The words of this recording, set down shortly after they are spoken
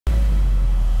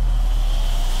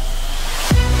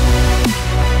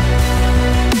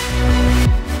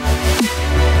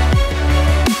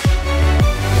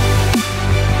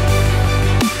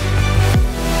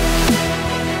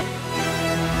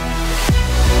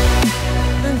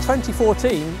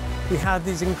2014, we had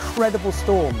these incredible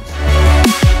storms.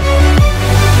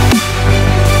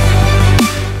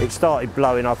 It started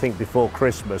blowing, I think, before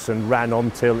Christmas and ran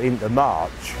on till into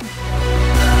March.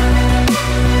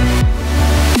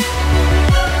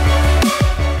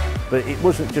 But it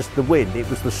wasn't just the wind, it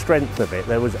was the strength of it.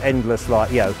 There was endless,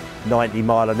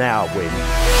 90-mile-an-hour wind.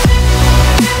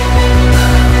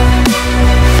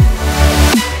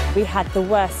 We had the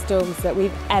worst storms that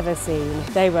we've ever seen.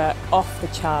 They were off the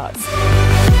charts.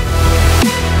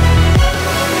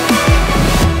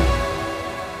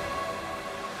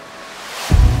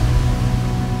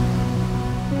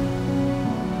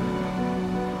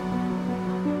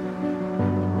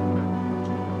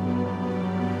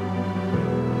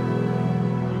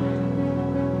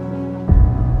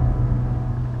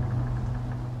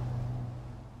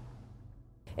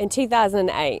 In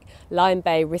 2008, Lyme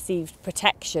Bay received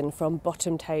protection from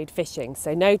bottom-towed fishing,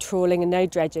 so no trawling and no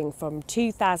dredging from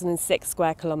 2,006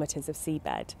 square kilometres of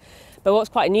seabed. But what's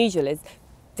quite unusual is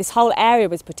this whole area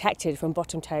was protected from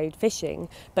bottom-towed fishing,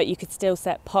 but you could still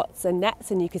set pots and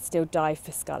nets and you could still dive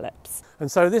for scallops.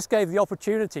 And so this gave the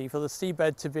opportunity for the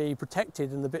seabed to be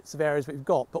protected in the bits of areas we've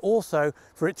got, but also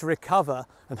for it to recover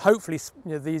and hopefully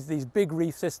these big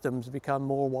reef systems become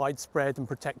more widespread and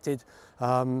protected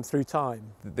through time.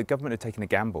 The government had taken a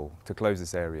gamble to close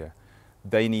this area.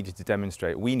 We needed to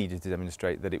demonstrate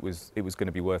that it was going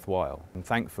to be worthwhile. And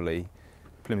thankfully,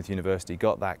 Plymouth University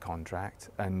got that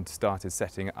contract and started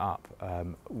setting up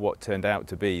what turned out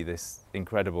to be this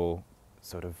incredible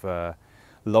sort of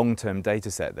long-term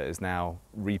data set that is now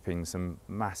reaping some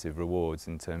massive rewards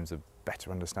in terms of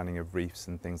better understanding of reefs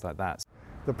and things like that.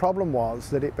 The problem was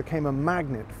that it became a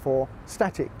magnet for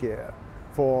static gear,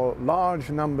 for large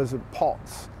numbers of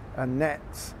pots and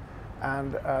nets,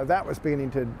 and that was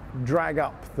beginning to drag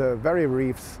up the very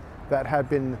reefs that had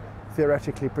been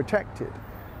theoretically protected.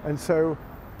 And so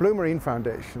Blue Marine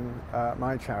Foundation,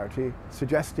 my charity,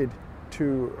 suggested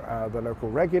to the local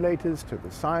regulators, to the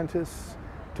scientists,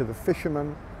 to the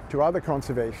fishermen, to other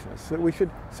conservationists that we should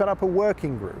set up a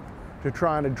working group to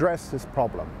try and address this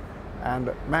problem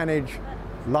and manage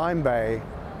Lyme Bay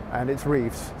and its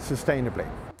reefs sustainably.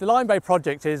 The Lyme Bay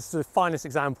Project is the finest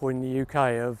example in the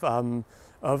UK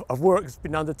of work that's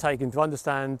been undertaken to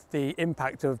understand the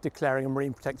impact of declaring a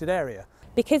marine protected area.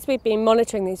 Because we've been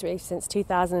monitoring these reefs since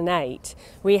 2008,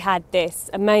 we had this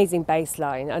amazing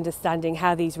baseline understanding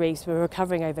how these reefs were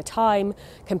recovering over time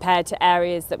compared to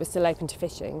areas that were still open to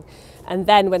fishing. And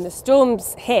then when the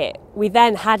storms hit, we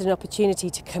then had an opportunity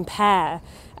to compare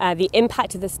the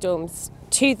impact of the storms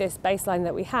to this baseline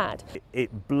that we had.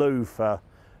 It blew for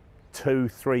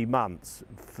 2-3 months,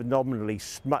 phenomenally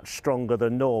much stronger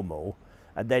than normal,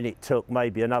 and then it took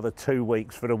maybe another 2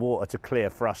 weeks for the water to clear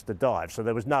for us to dive. So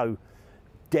there was no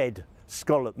dead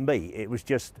scallop meat, it was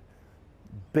just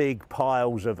big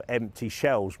piles of empty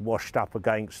shells washed up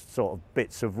against sort of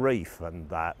bits of reef and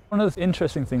that. One of the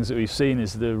interesting things that we've seen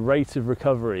is the rate of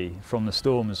recovery from the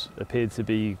storms appeared to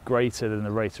be greater than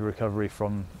the rate of recovery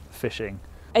from fishing.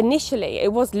 Initially,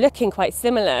 it was looking quite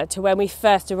similar to when we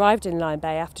first arrived in Lyme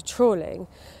Bay after trawling,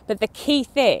 but the key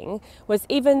thing was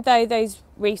even though those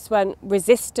reefs weren't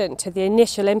resistant to the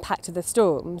initial impact of the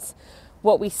storms,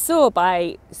 what we saw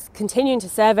by continuing to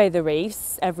survey the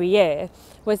reefs every year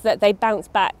was that they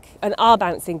bounced back and are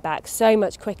bouncing back so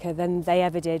much quicker than they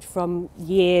ever did from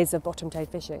years of bottom-towed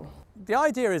fishing. The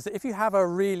idea is that if you have a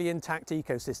really intact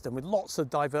ecosystem with lots of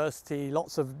diversity,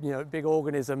 lots of big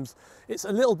organisms, it's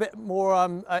a little bit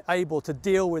more able to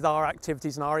deal with our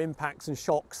activities and our impacts and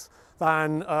shocks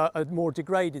than a more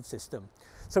degraded system.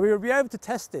 So we will be able to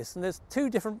test this, and there's two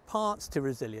different parts to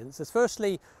resilience. There's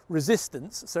firstly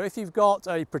resistance. So if you've got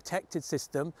a protected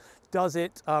system, does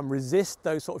it resist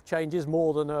those sort of changes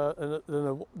more than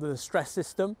a stress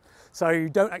system? So you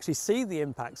don't actually see the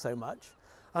impact so much.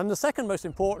 And the second most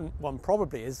important one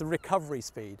probably is the recovery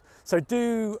speed. So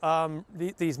do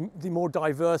the more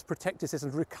diverse protected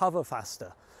systems recover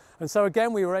faster? And so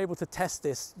again, we were able to test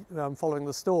this following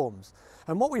the storms.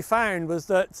 And what we found was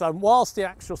that whilst the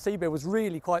actual seabed was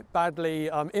really quite badly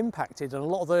impacted and a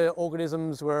lot of the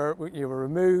organisms were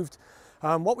removed,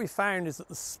 what we found is that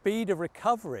the speed of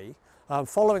recovery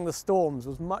following the storms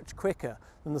was much quicker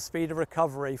than the speed of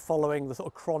recovery following the sort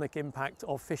of chronic impact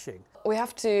of fishing. We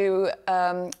have to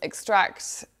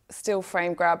extract still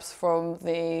frame grabs from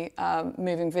the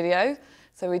moving video.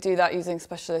 So we do that using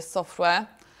specialist software.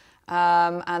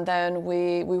 And then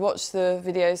we watch the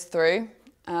videos through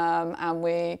and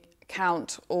we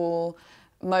count all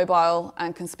mobile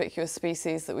and conspicuous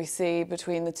species that we see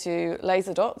between the two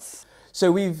laser dots.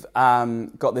 So we've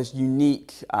got this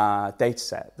unique data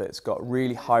set that's got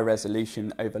really high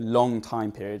resolution over long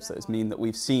time periods. That has mean that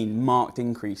we've seen marked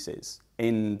increases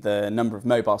in the number of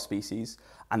mobile species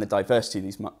and the diversity of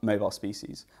these mobile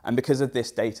species. And because of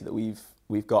this data that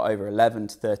we've got over 11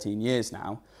 to 13 years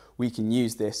now, we can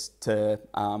use this to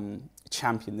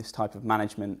champion this type of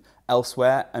management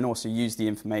elsewhere, and also use the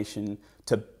information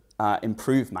to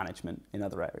improve management in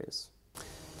other areas.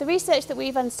 The research that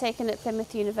we've undertaken at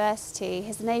Plymouth University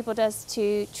has enabled us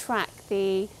to track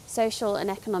the social and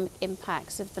economic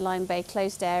impacts of the Lyme Bay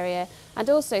closed area, and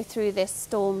also through this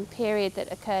storm period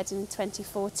that occurred in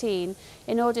 2014,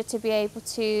 in order to be able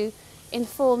to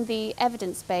inform the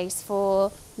evidence base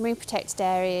for marine protected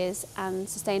areas and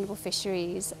sustainable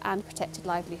fisheries and protected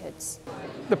livelihoods.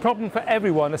 The problem for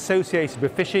everyone associated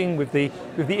with fishing, with the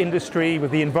industry, with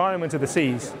the environment of the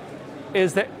seas,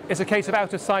 is that it's a case of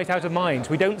out of sight, out of mind.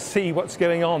 We don't see what's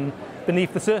going on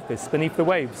beneath the surface, beneath the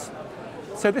waves.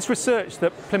 So this research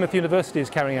that Plymouth University is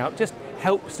carrying out just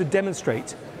helps to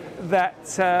demonstrate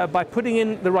that by putting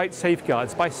in the right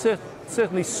safeguards, by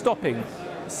certainly stopping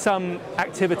some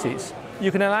activities,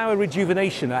 you can allow a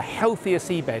rejuvenation, a healthier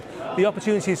seabed, the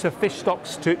opportunities for fish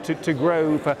stocks to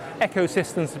grow, for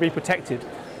ecosystems to be protected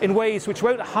in ways which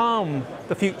won't harm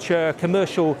the future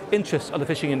commercial interests of the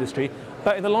fishing industry,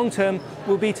 but in the long term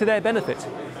will be to their benefit.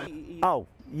 Oh,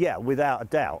 yeah, without a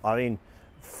doubt. I mean,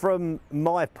 from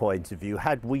my point of view,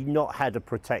 had we not had a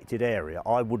protected area,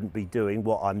 I wouldn't be doing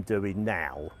what I'm doing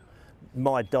now.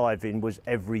 My diving was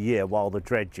every year while the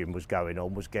dredging was going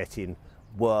on was getting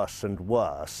worse and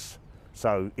worse.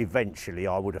 So eventually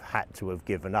I would have had to have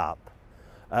given up.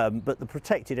 But the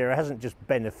protected area hasn't just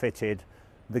benefited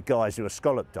the guys who are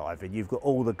scallop diving. You've got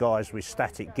all the guys with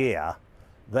static gear.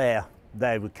 They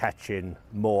were catching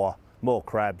more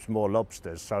crabs, more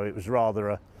lobsters. So it was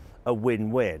rather a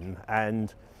win-win.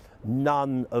 And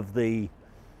none of the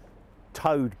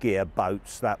towed gear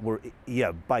boats that were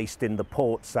based in the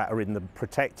ports that are in the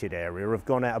protected area have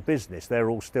gone out of business. They're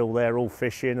all still there, all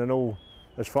fishing and all,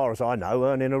 as far as I know,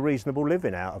 earning a reasonable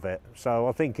living out of it. So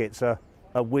I think it's a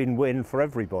win-win for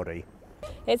everybody.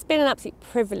 It's been an absolute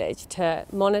privilege to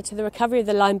monitor the recovery of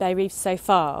the Lyme Bay reefs so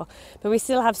far, but we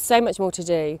still have so much more to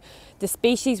do. The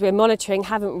species we're monitoring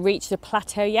haven't reached a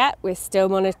plateau yet. We're still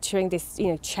monitoring this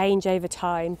change over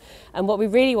time, and what we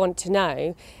really want to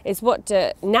know is what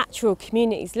do natural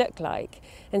communities look like.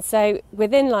 And so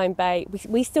within Lyme Bay,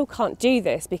 we still can't do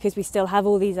this because we still have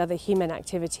all these other human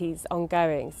activities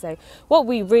ongoing. So what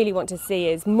we really want to see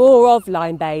is more of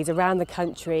Lyme Bays around the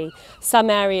country, some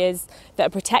areas that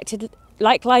are protected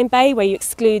like Lyme Bay, where you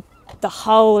exclude the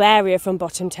whole area from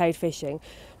bottom towed fishing.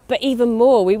 But even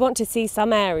more, we want to see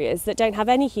some areas that don't have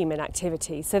any human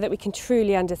activity, so that we can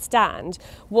truly understand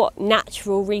what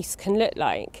natural reefs can look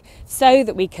like, so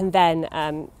that we can then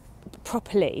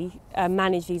properly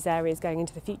manage these areas going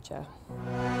into the future.